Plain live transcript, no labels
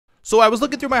So I was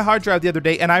looking through my hard drive the other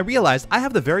day and I realized I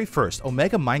have the very first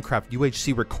Omega Minecraft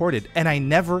UHC recorded and I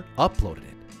never uploaded it.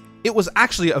 It was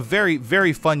actually a very,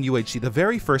 very fun UHC, the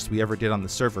very first we ever did on the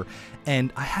server,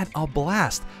 and I had a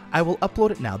blast. I will upload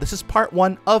it now. This is part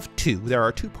 1 of 2. There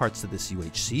are 2 parts to this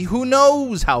UHC. Who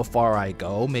knows how far I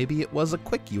go? Maybe it was a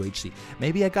quick UHC.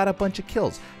 Maybe I got a bunch of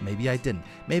kills. Maybe I didn't.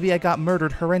 Maybe I got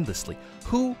murdered horrendously.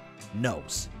 Who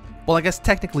knows? Well, I guess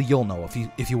technically you'll know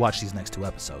if you watch these next 2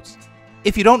 episodes.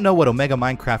 If you don't know what Omega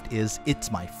Minecraft is,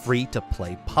 it's my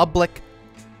free-to-play public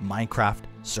Minecraft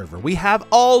server. We have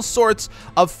all sorts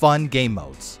of fun game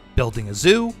modes. Building a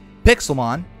zoo,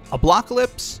 Pixelmon, a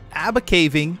Blockalypse, Abba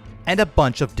Caving, and a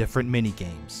bunch of different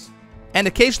mini-games. And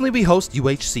occasionally we host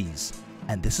UHCs.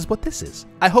 And this is what this is.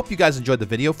 I hope you guys enjoyed the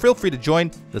video. Feel free to join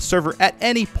the server at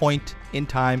any point in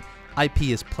time. IP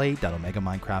is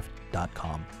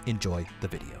play.omegaminecraft.com. Enjoy the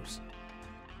videos.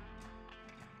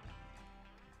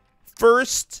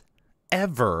 First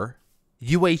ever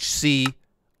UHC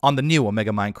on the new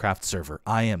Omega Minecraft server.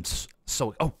 I am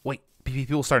so... Oh, wait. PvP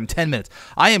will start in 10 minutes.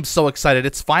 I am so excited.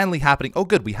 It's finally happening. Oh,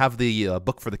 good. We have the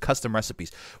book for the custom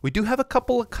recipes. We do have a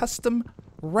couple of custom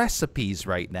recipes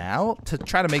right now to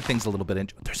try to make things a little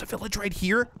bit... There's a village right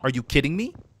here? Are you kidding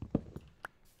me?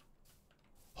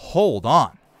 Hold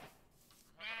on.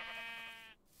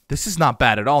 This is not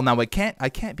bad at all. Now, I can't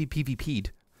be PvP'd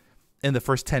in the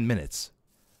first 10 minutes.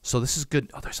 So this is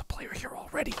good. Oh, there's a player here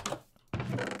already.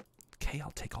 Okay, I'll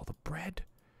take all the bread.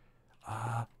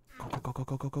 Go, go, go,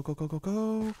 go, go, go, go, go, go,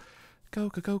 go. Go,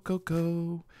 go, go, go,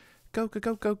 go. Go, go,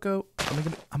 go, go, go.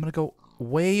 I'm gonna go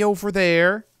way over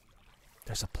there.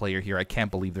 There's a player here. I can't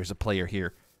believe there's a player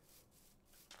here.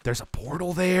 There's a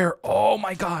portal there. Oh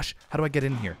my gosh. How do I get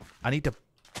in here? I need to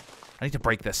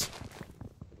break this.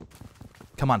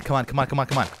 Come on, come on, come on, come on,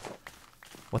 come on.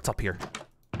 What's up here?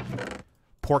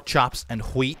 Pork chops and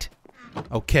wheat.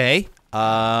 Okay.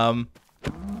 Come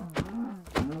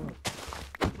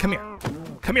here.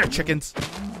 Come here, chickens.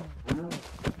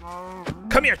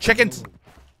 Come here, chickens.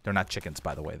 They're not chickens,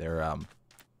 by the way. They're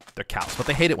cows, but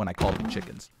they hate it when I call them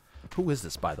chickens. Who is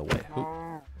this, by the way? Who?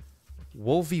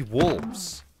 Wolvie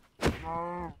Wolves.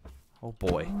 Oh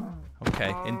boy.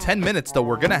 Okay. In 10 minutes, though,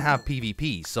 we're gonna have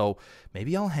PvP, so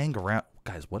maybe I'll hang around.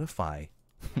 Guys, what if I...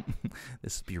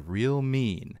 This would be real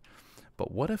mean.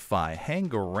 But what if I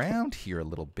hang around here a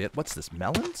little bit? What's this?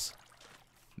 Melons?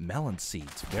 Melon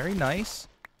seeds. Very nice.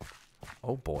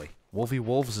 Oh boy. Wolvie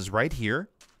Wolves is right here.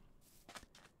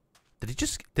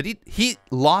 He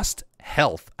lost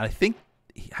health. I think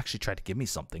he actually tried to give me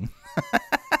something.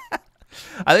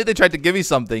 I think they tried to give me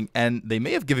something, and they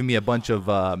may have given me a bunch of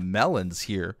melons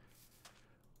here,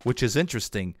 which is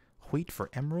interesting. Wheat for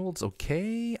emeralds.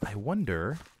 Okay. I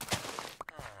wonder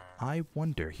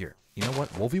here. You know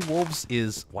what? Wolvie Wolves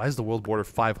is... Why is the world border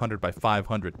 500 by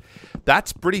 500?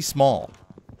 That's pretty small.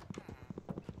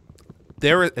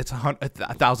 There, it's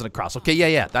 1,000 across. Okay,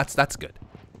 yeah. That's good.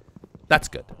 That's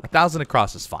good. 1,000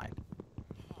 across is fine.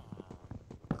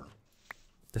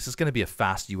 This is going to be a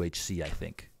fast UHC, I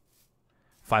think.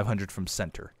 500 from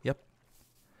center. Yep.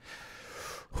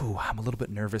 Ooh, I'm a little bit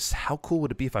nervous. How cool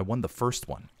would it be if I won the first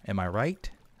one? Am I right?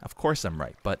 Of course I'm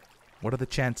right, but what are the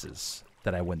chances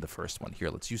that I win the first one? Here,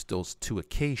 let's use those 2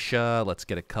 acacia. Let's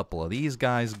get a couple of these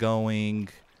guys going.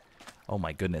 Oh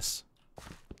my goodness.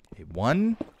 Okay,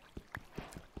 1,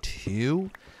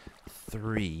 2,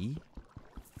 3,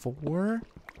 4,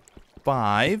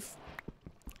 5,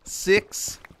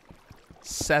 6,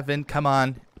 7. Come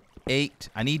on. 8.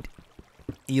 I need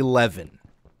 11.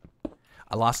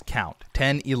 I lost count.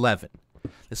 10, 11.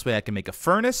 This way I can make a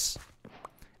furnace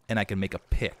and I can make a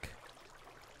pick.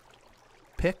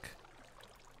 Pick.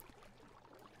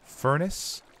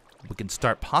 Furnace. We can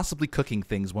start possibly cooking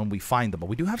things when we find them. But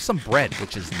we do have some bread,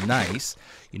 which is nice.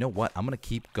 You know what? I'm going to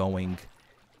keep going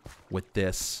with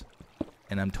this.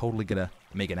 And I'm totally going to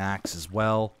make an axe as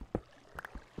well.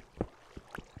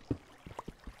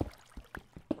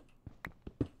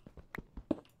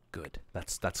 Good.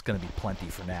 That's going to be plenty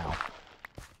for now.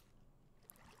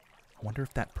 I wonder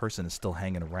if that person is still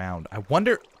hanging around. I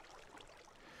wonder...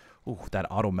 Ooh, that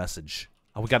auto message.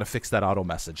 Oh, we got to fix that auto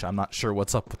message. I'm not sure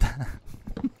what's up with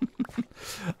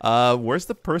that. Where's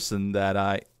the person that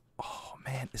I... Oh,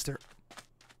 man. Is there...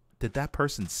 Did that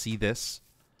person see this?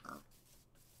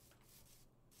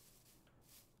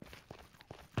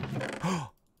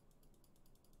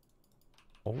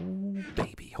 Oh,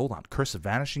 baby. Hold on. Curse of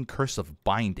Vanishing, Curse of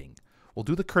Binding. We'll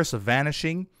do the Curse of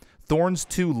Vanishing. Thorns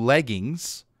 2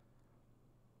 leggings.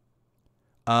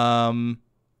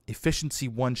 Efficiency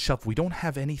 1 shuffle. We don't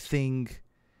have anything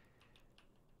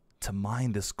to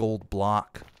mine this gold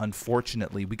block.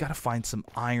 Unfortunately, we got to find some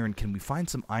iron. Can we find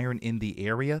some iron in the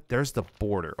area? There's the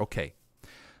border. Okay.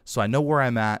 So I know where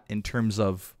I'm at in terms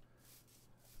of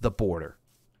the border.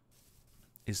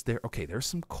 Is there... Okay, there's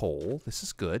some coal. This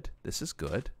is good. This is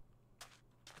good.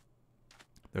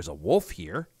 There's a wolf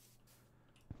here.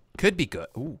 Could be good.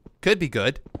 Ooh, could be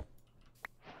good.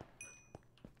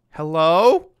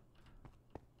 Hello?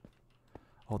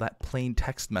 Oh, that plain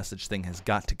text message thing has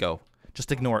got to go.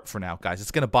 Just ignore it for now, guys.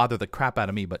 It's going to bother the crap out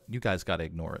of me, but you guys got to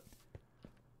ignore it.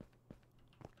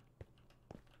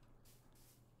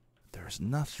 There's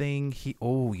nothing.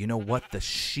 Oh, you know what? The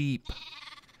sheep.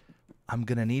 I'm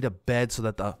going to need a bed so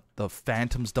that the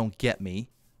phantoms don't get me.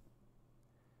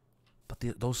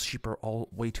 But those sheep are all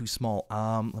way too small.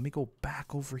 Let me go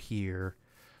back over here.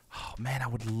 Oh, man, I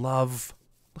would love...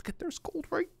 Look at, there's gold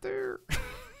right there.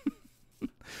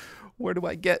 Where do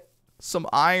I get some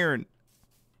iron?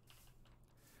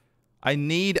 I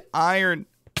need iron.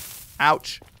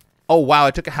 Ouch. Oh, wow,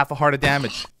 I took a half a heart of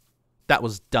damage. That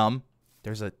was dumb.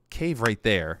 There's a cave right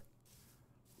there.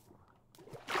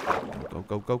 Go,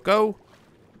 go, go, go.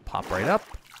 Pop right up.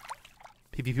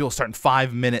 PvP will start in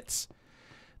 5 minutes.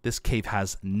 This cave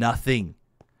has nothing.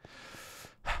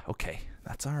 Okay,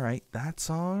 that's all right. That's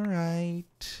all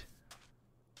right.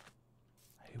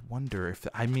 I wonder if...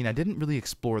 I mean, I didn't really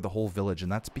explore the whole village,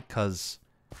 and that's because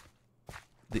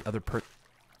the other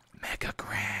Mega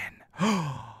Gran.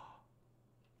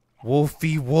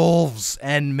 Wolfy wolves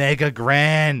and Mega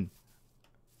Gran.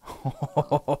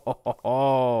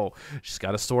 Oh, she's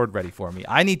got a sword ready for me.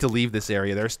 I need to leave this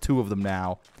area. There's 2 of them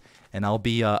now, and I'll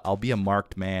be a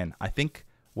marked man. I think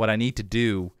what I need to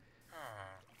do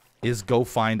is go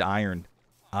find iron.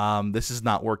 This is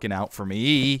not working out for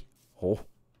me. Oh.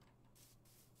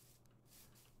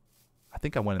 I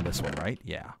think I went in this one, right?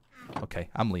 Yeah. Okay,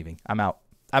 I'm leaving. I'm out.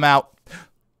 I'm out.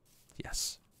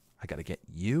 Yes. I gotta get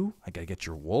you. I gotta get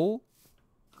your wool.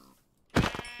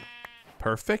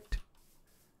 Perfect.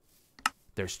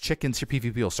 There's chickens here.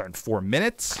 PvP will start in 4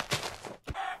 minutes.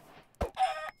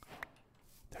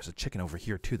 There's a chicken over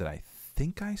here, too, that I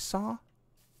think I saw.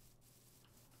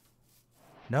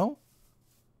 No?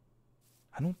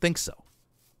 I don't think so.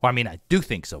 Well, I mean, I do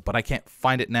think so, but I can't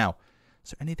find it now.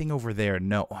 Is there anything over there?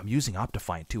 No. Oh, I'm using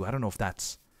Optifine, too. I don't know if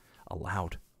that's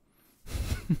allowed.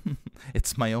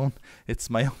 It's my own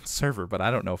server, but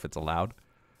I don't know if it's allowed.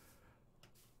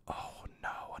 Oh,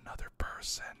 no. Another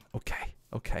person. Okay.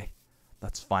 Okay.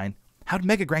 That's fine. How did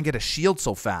Mega Gran get a shield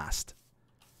so fast?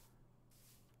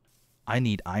 I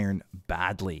need iron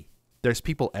badly. There's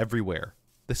people everywhere.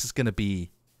 This is going to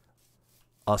be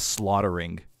a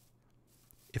slaughtering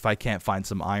if I can't find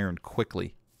some iron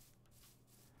quickly.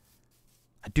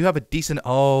 I do have a decent...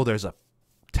 Oh, there's a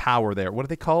tower there. What are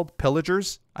they called?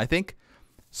 Pillagers, I think.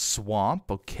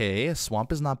 Swamp. Okay, a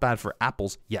swamp is not bad for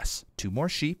apples. Yes, 2 more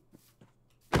sheep.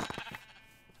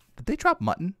 Did they drop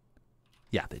mutton?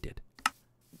 Yeah, they did.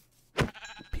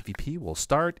 PvP will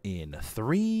start in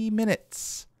 3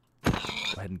 minutes. Go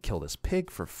ahead and kill this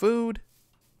pig for food.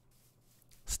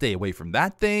 Stay away from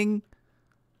that thing.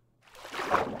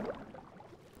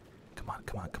 Come on,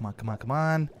 come on, come on, come on, come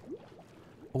on.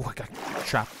 Oh, I got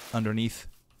trapped underneath.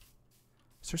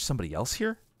 Is there somebody else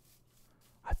here?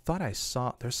 I thought I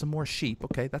saw... There's some more sheep.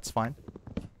 Okay, that's fine.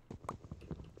 I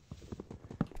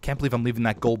can't believe I'm leaving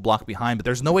that gold block behind, but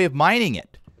there's no way of mining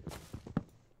it.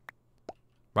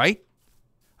 Right?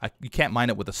 You can't mine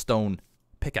it with a stone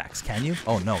pickaxe, can you?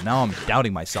 Oh, no. Now I'm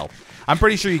doubting myself. I'm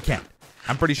pretty sure you can.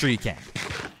 I'm pretty sure you can.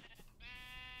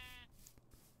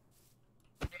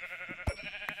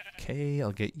 Okay,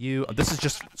 I'll get you. Oh, this is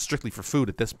just strictly for food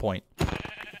at this point.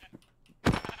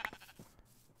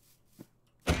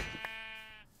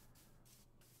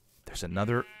 There's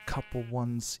another couple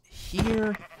ones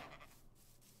here.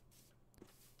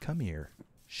 Come here,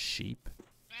 sheep.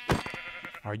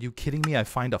 Are you kidding me? I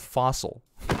find a fossil.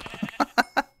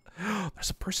 There's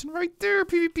a person right there.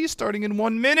 PvP starting in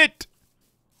 1 minute.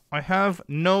 I have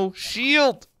no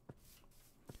shield.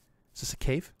 Is this a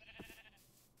cave?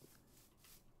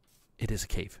 It is a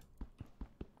cave.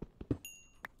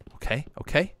 Okay,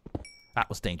 okay. That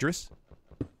was dangerous.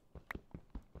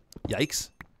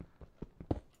 Yikes.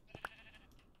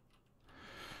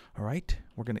 All right,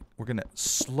 we're gonna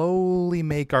slowly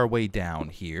make our way down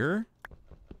here.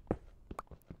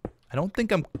 I don't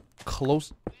think I'm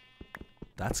close.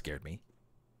 That scared me.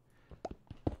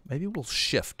 Maybe we'll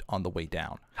shift on the way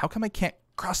down. How come I can't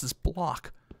cross this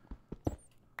block?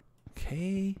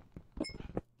 Okay.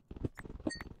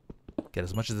 Get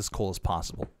as much of this coal as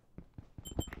possible.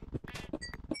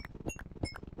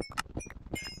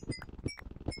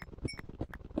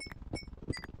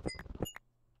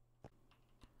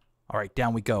 right,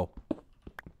 down we go.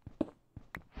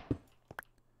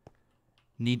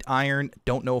 Need iron.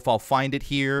 Don't know if I'll find it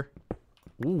here.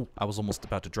 Ooh, I was almost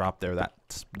about to drop there. That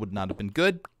would not have been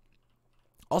good.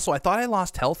 Also, I thought I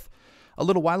lost health a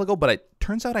little while ago, but it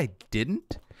turns out I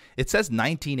didn't. It says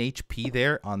 19 HP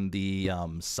there on the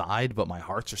side, but my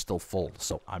hearts are still full,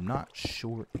 so I'm not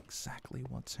sure exactly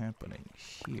what's happening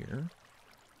here.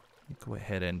 Let me go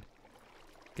ahead and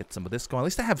get some of this going. At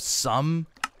least I have some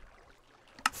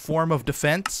form of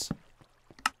defense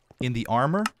in the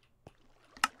armor.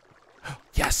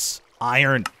 Yes!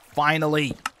 Iron!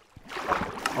 Finally!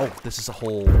 Oh, this is a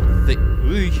whole thing.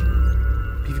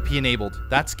 PvP enabled.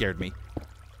 That scared me.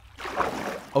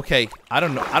 Okay, I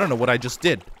don't know what I just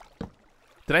did.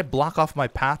 Did I block off my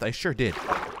path? I sure did.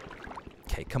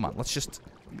 Okay, come on.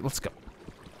 Let's go.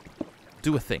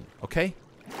 Do a thing, okay?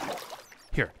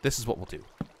 Here, this is what we'll do.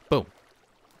 Boom.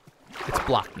 It's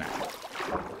blocked now.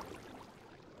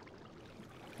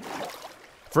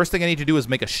 First thing I need to do is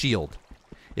make a shield.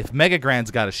 If Mega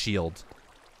Grand's got a shield.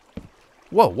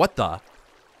 Whoa, what the?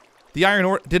 The iron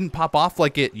ore didn't pop off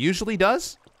like it usually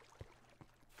does?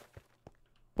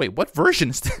 Wait, what version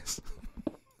is this?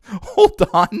 Hold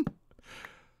on.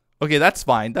 Okay, that's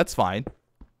fine. That's fine.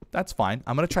 That's fine.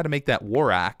 I'm going to try to make that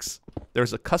war axe.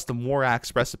 There's a custom war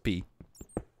axe recipe.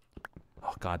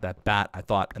 Oh, God, that bat, I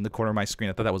thought, in the corner of my screen,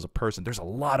 I thought that was a person. There's a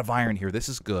lot of iron here. This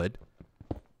is good.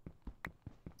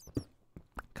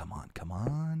 Come on, come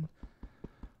on.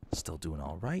 Still doing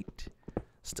all right.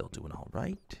 Still doing all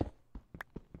right.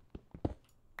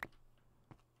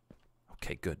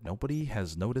 Okay, good. Nobody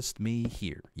has noticed me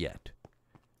here yet.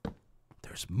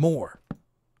 There's more.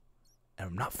 And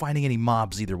I'm not finding any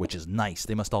mobs either, which is nice.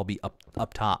 They must all be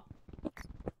up top.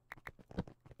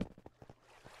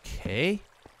 Okay.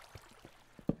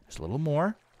 There's a little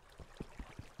more.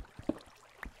 Oh,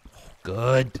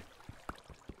 good.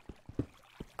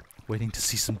 Waiting to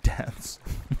see some deaths.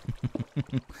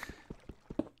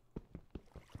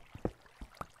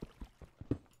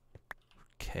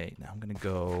 Okay, now I'm gonna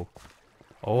go.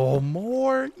 Oh,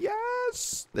 more!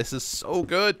 Yes! This is so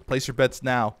good. Place your bets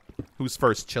now. Who's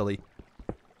first, Chili?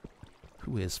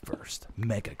 Who is first?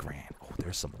 Mega Grand. Oh,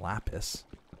 there's some lapis.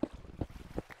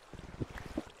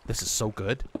 This is so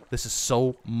good. This is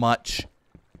so much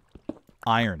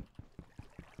iron.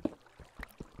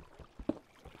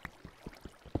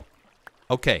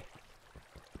 Okay.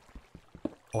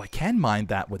 Oh, I can mine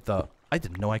that with the... I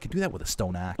didn't know I could do that with a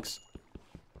stone axe.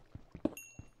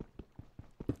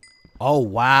 Oh,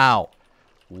 wow.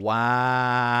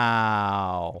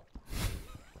 Wow.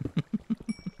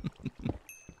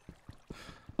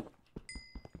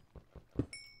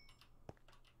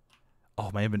 Oh,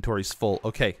 my inventory's full.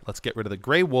 Okay, let's get rid of the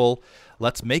gray wool.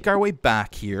 Let's make our way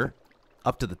back here.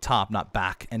 Up to the top, not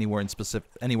back anywhere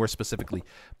specifically.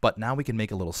 But now we can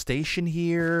make a little station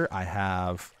here. I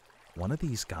have one of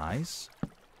these guys.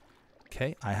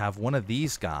 Okay, I have one of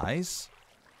these guys.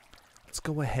 Let's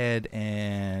go ahead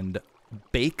and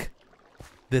bake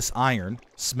this iron.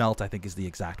 Smelt, I think, is the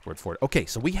exact word for it. Okay,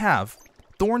 so we have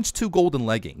Thorns 2 golden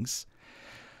leggings.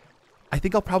 I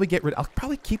think I'll probably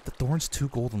keep the Thorns 2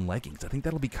 golden leggings. I think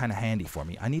that'll be kind of handy for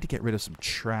me. I need to get rid of some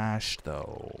trash,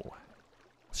 though.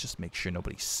 Let's just make sure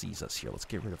nobody sees us here. Let's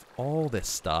get rid of all this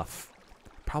stuff.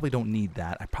 Probably don't need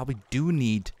that. I probably do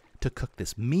need to cook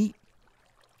this meat.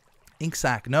 Ink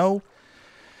sac, no.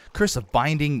 Curse of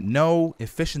Binding, no.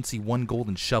 Efficiency, 1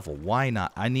 golden shovel. Why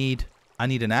not? I need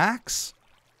an axe.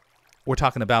 We're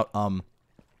talking about our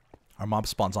mob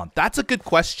spawns on. That's a good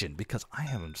question because I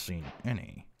haven't seen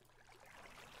any.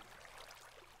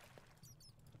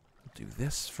 Do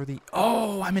this for the...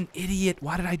 Oh, I'm an idiot.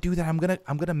 Why did I do that?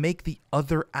 I'm gonna make the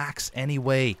other axe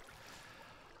anyway.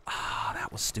 Ah, that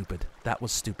was stupid. That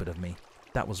was stupid of me.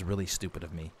 That was really stupid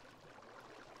of me.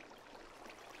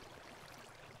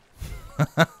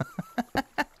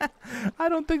 I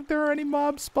don't think there are any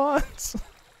mob spawns.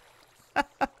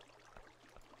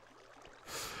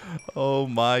 Oh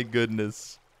my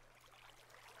goodness.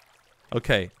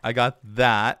 Okay, I got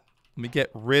that. Let me get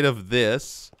rid of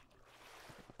this.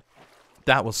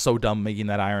 That was so dumb making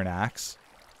that iron axe.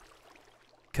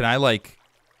 Can I, like,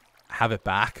 have it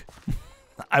back?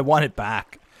 I want it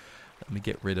back. Let me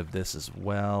get rid of this as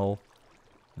well.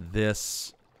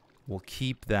 This. We'll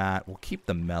keep that. We'll keep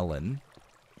the melon.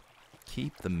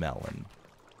 Keep the melon.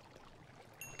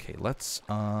 Okay, let's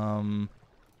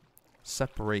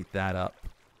separate that up.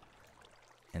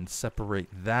 And separate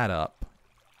that up.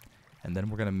 And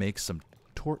then we're going to make some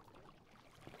Thought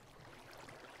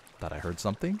I heard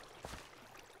something.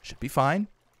 Should be fine.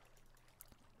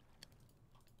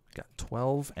 Got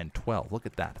 12 and 12. Look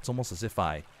at that. It's almost as if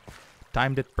I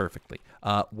Timed it perfectly.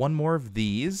 One more of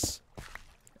these,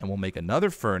 and we'll make another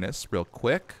furnace real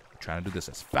quick. I'm trying to do this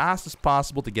as fast as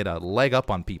possible to get a leg up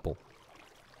on people.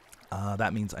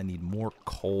 That means I need more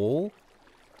coal.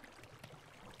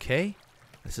 Okay,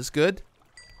 this is good.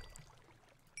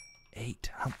 8.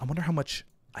 I wonder how much.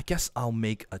 I guess I'll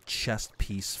make a chest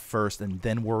piece first and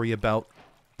then worry about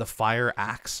the fire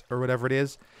axe or whatever it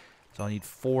is. So I need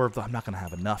 4 of them. I'm not going to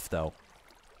have enough, though.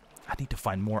 I need to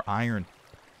find more iron.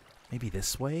 Maybe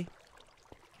this way?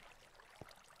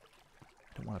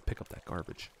 I don't want to pick up that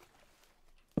garbage.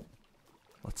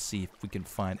 Let's see if we can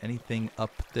find anything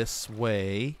up this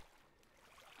way.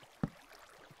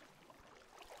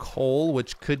 Coal,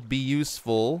 which could be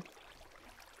useful.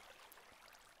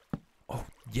 Oh,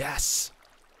 yes!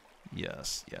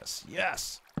 Yes, yes,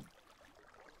 yes!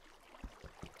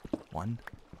 1,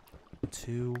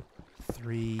 2,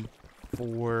 3,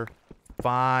 4,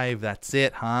 5. That's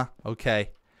it, huh? Okay.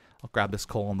 I'll grab this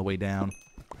coal on the way down.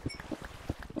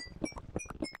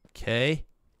 Okay.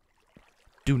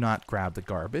 Do not grab the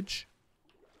garbage.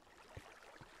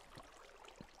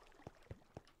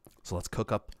 So let's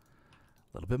cook up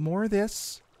a little bit more of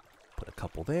this. Put a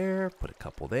couple there. Put a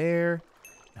couple there.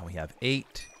 Now we have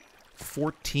 8.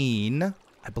 14.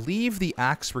 I believe the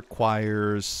axe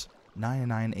requires 9,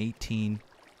 9, 18,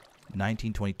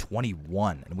 19, 20,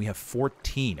 21. And we have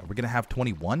 14. Are we going to have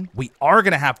 21? We are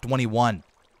going to have 21.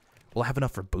 Will I have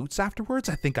enough for boots afterwards?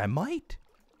 I think I might.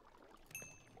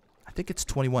 I think it's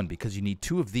 21 because you need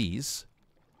 2 of these.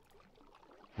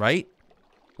 Right?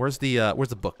 Where's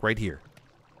the book? Right here.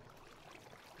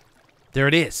 There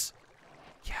it is.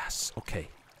 Yes. Okay.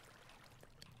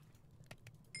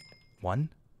 1,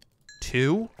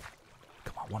 2.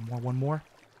 Come on, one more.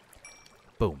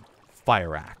 Boom.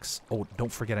 Fire axe. Oh,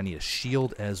 don't forget I need a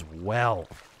shield as well.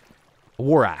 A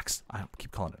war axe. I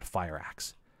keep calling it a fire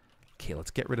axe. Okay,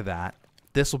 let's get rid of that.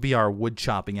 This will be our wood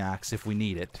chopping axe if we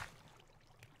need it.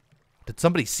 Did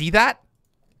somebody see that?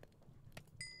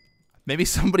 Maybe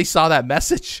somebody saw that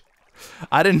message.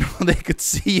 I didn't know they could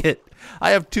see it.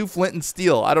 I have 2 flint and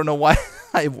steel. I don't know why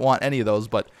I want any of those,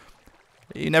 but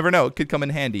you never know. It could come in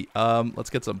handy.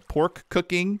 Let's get some pork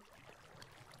cooking.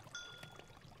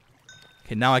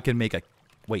 Okay, now I can make a...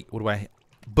 Wait, what do I...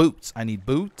 Boots. I need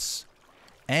boots.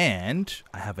 And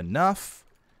I have enough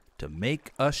to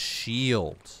make a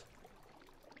shield.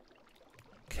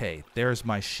 Okay, there's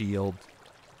my shield.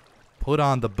 Put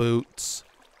on the boots.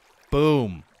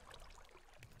 Boom.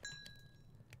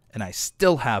 And I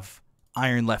still have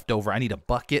iron left over. I need a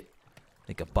bucket. I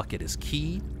think a bucket is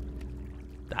key.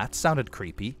 That sounded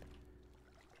creepy.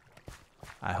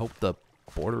 I hope the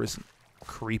border isn't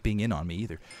creeping in on me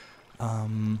either.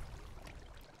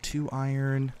 2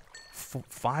 iron,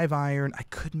 5 iron. I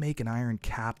could make an iron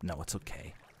cap. No, it's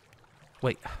okay.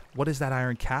 Wait, what is that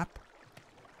iron cap?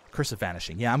 Curse of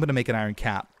Vanishing. Yeah, I'm going to make an iron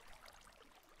cap.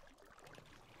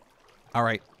 All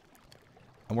right.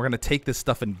 And we're going to take this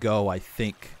stuff and go, I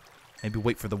think. Maybe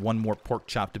wait for the 1 more pork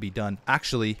chop to be done.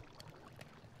 Actually,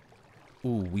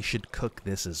 ooh, we should cook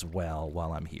this as well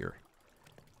while I'm here.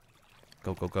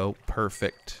 Go, go, go.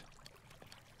 Perfect.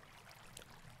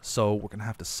 So we're going to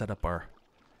have to set up our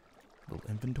little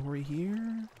inventory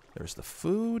here. There's the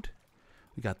food.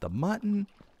 We got the mutton.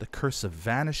 The Curse of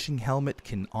Vanishing helmet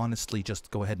can honestly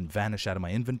just go ahead and vanish out of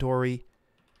my inventory.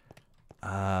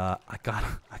 I got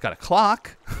a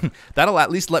clock. That'll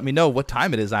at least let me know what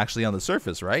time it is actually on the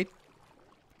surface, right?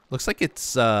 Looks like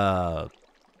it's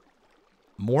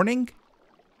morning,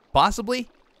 possibly.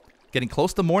 Getting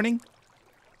close to morning.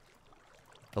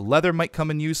 The leather might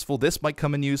come in useful. This might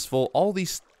come in useful. All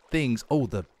these things. Oh,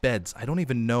 the beds. I don't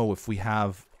even know if we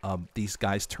have these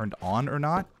guys turned on or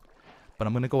not. But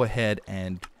I'm going to go ahead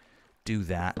and do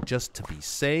that just to be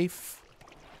safe.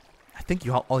 I think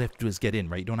all you have to do is get in,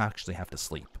 right? You don't actually have to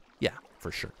sleep. Yeah,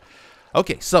 for sure.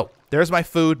 Okay, so there's my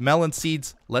food. Melon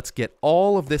seeds. Let's get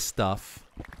all of this stuff.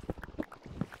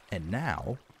 And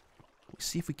now, we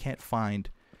see if we can't find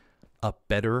a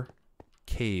better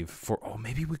cave for... Oh,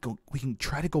 maybe we can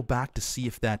try to go back to see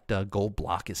if that gold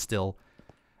block is still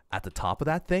at the top of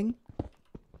that thing.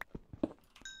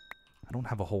 I don't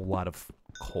have a whole lot of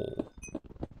coal.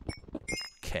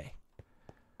 Okay.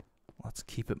 Let's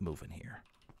keep it moving here.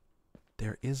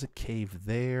 There is a cave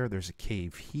there. There's a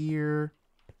cave here.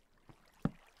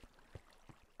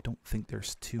 Don't think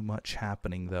there's too much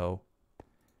happening, though,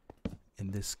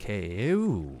 in this cave.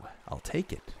 Ooh, I'll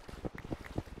take it.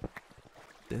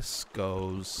 This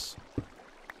goes...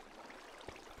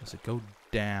 Does it go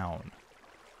down?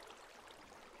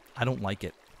 I don't like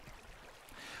it.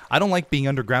 I don't like being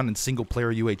underground in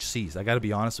single-player UHCs. I gotta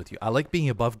be honest with you. I like being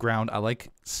above ground. I like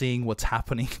seeing what's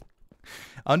happening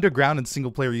Underground in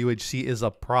single player UHC is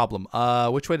a problem.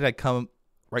 Which way did I come?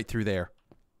 Right through there.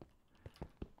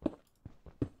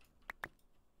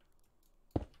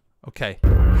 Okay.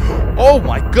 Oh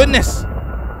my goodness!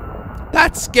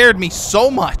 That scared me so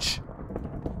much.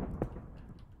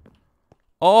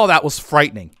 Oh, that was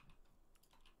frightening.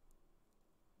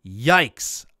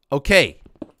 Yikes. Okay.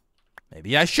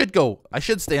 Maybe I should go. I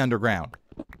should stay underground.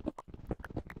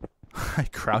 I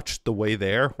crouched the way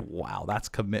there. Wow, that's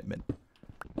commitment.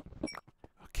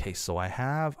 Okay, so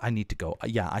I need to go.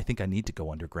 Yeah, I think I need to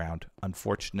go underground.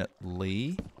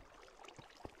 Unfortunately.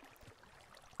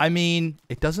 I mean,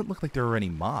 it doesn't look like there are any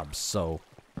mobs, so.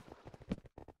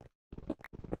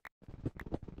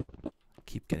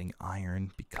 Keep getting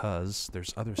iron because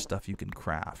there's other stuff you can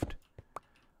craft.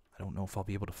 I don't know if I'll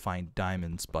be able to find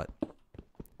diamonds, but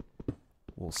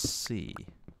we'll see.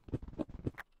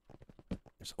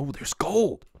 There's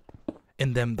gold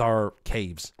in them thar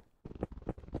caves.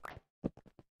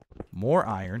 More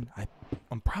iron.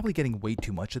 I'm probably getting way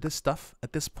too much of this stuff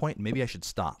at this point. Maybe I should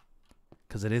stop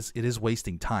because it is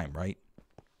wasting time, right?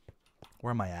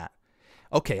 Where am I at?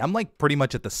 Okay, I'm like pretty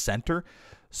much at the center,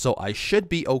 so I should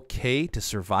be okay to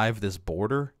survive this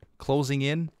border closing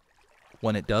in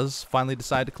when it does finally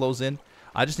decide to close in.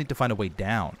 I just need to find a way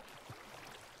down.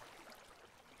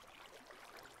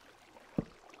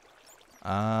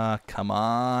 Come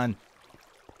on.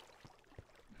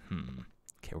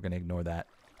 Okay, we're gonna ignore that.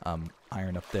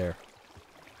 Iron up there.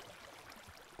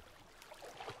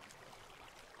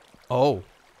 Oh,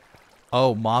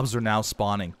 mobs are now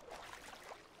spawning.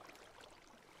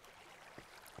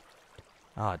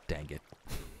 Ah, dang it.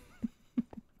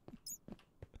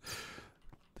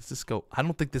 Does this go? I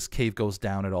don't think this cave goes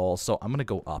down at all, so I'm gonna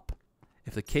go up.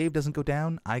 If the cave doesn't go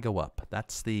down, I go up.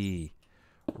 That's the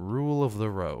rule of the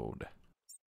road.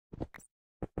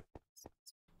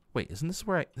 Wait, isn't this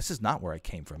where this is not where I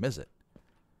came from, is it?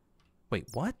 Wait,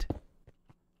 what?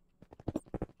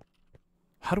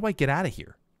 How do I get out of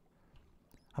here?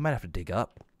 I might have to dig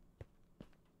up.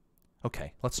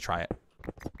 Okay, let's try it.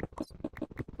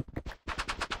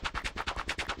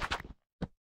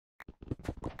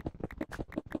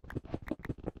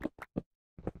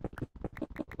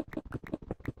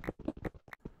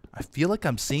 I feel like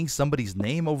I'm seeing somebody's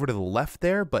name over to the left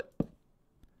there, but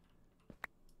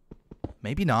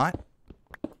maybe not.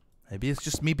 Maybe it's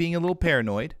just me being a little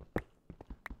paranoid.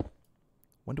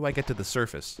 When do I get to the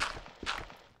surface?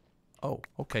 Oh,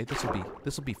 okay, this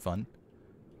will be fun.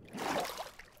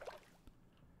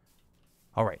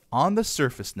 All right, on the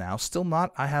surface now. Still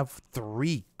not. I have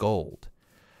 3 gold.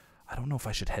 I don't know if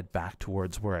I should head back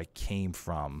towards where I came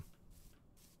from.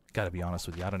 Gotta be honest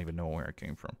with you, I don't even know where I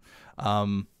came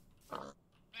from.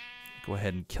 Go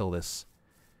ahead and kill this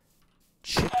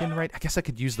chicken, right? I guess I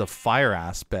could use the fire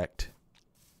aspect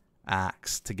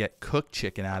axe to get cooked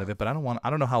chicken out of it, but I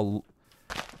don't know how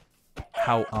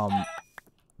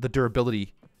the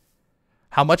durability,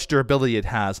 how much durability it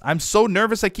has. I'm so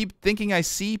nervous I keep thinking I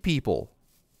see people.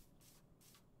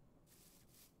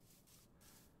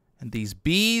 And these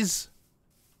bees.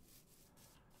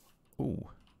 Ooh.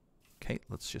 Okay,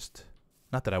 let's just,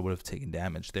 not that I would have taken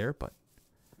damage there, but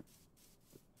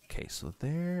okay, so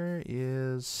there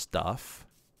is stuff.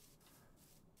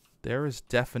 There is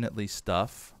definitely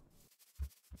stuff.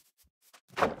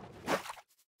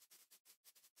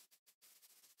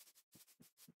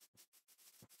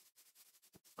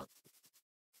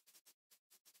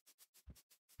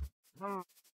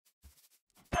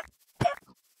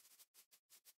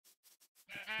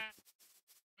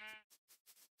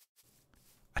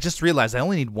 I just realized I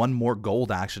only need 1 more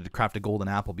gold actually to craft a golden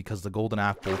apple because the golden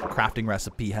apple crafting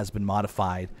recipe has been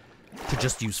modified to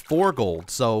just use 4 gold.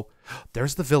 So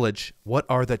there's the village. What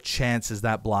are the chances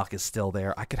that block is still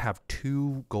there? I could have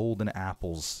 2 golden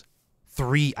apples.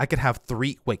 3. I could have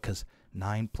 3. Wait, because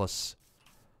 9 plus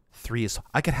 3 is...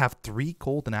 I could have 3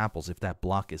 golden apples if that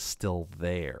block is still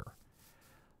there.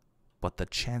 But the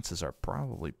chances are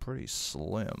probably pretty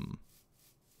slim.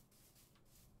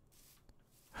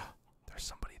 There's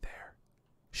somebody there.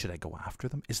 Should I go after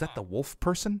them? Is that the wolf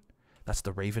person? That's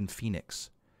the Raven Phoenix.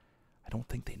 I don't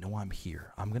think they know I'm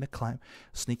here. I'm going to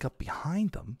sneak up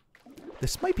behind them.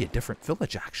 This might be a different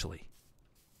village, actually.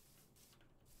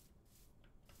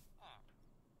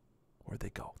 Where'd they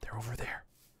go? They're over there.